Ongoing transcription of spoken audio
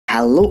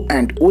Hello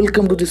and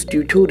welcome to this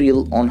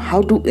tutorial on how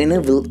to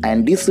enable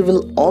and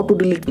disable auto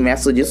delete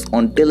messages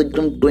on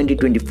Telegram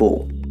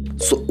 2024.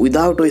 So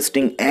without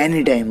wasting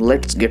any time,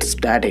 let's get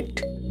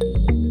started.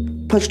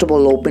 First of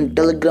all, open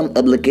Telegram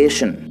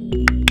application.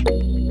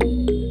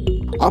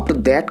 After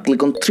that,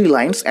 click on three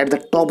lines at the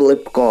top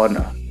left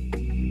corner.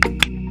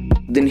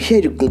 Then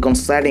here you click on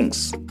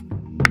settings.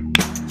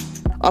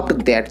 After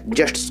that,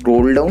 just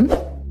scroll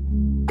down.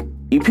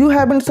 If you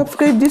haven't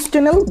subscribed this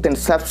channel, then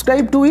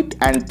subscribe to it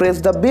and press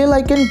the bell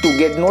icon to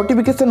get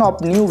notification of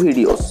new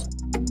videos.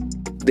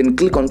 Then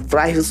click on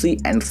privacy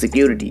and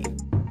security.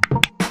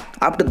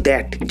 After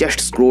that,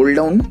 just scroll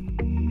down.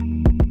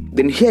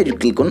 Then here you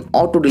click on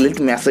auto delete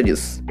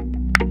messages.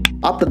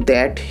 After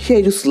that, here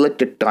you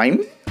select a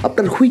time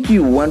after which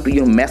you want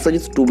your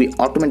messages to be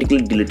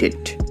automatically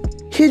deleted.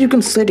 Here you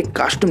can set a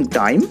custom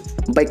time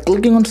by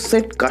clicking on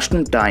set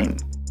custom time.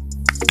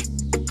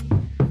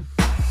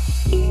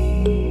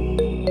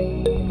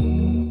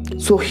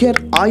 So here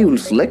I will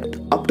select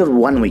after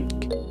 1 week.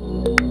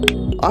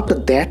 After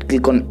that,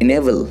 click on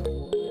enable.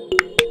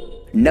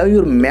 Now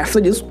your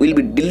messages will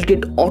be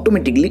deleted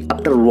automatically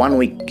after 1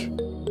 week.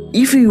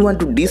 If you want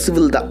to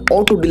disable the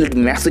auto delete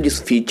messages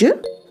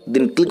feature,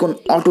 then click on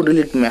auto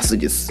delete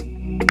messages.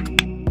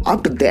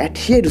 After that,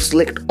 here you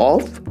select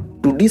off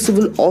to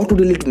disable auto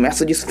delete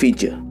messages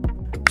feature.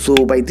 So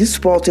by this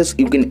process,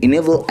 you can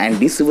enable and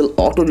disable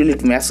auto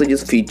delete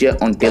messages feature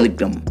on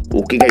Telegram.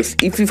 Okay guys,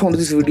 if you found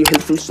this video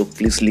helpful, so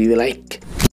please leave a like.